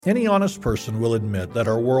Any honest person will admit that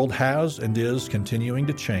our world has and is continuing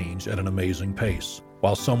to change at an amazing pace.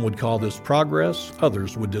 While some would call this progress,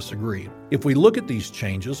 others would disagree. If we look at these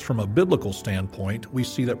changes from a biblical standpoint, we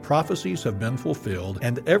see that prophecies have been fulfilled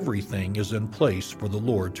and everything is in place for the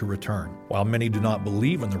Lord to return. While many do not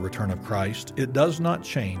believe in the return of Christ, it does not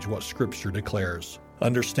change what Scripture declares.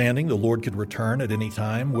 Understanding the Lord could return at any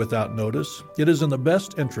time without notice, it is in the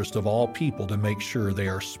best interest of all people to make sure they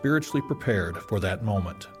are spiritually prepared for that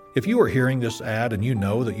moment. If you are hearing this ad and you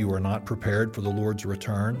know that you are not prepared for the Lord's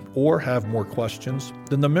return or have more questions,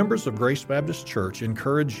 then the members of Grace Baptist Church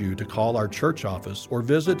encourage you to call our church office or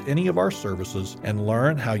visit any of our services and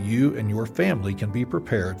learn how you and your family can be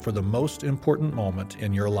prepared for the most important moment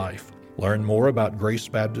in your life. Learn more about Grace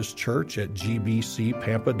Baptist Church at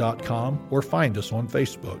gbcpampa.com or find us on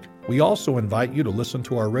Facebook. We also invite you to listen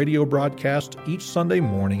to our radio broadcast each Sunday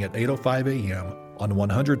morning at 8:05 a.m. on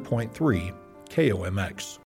 100.3 KOMX.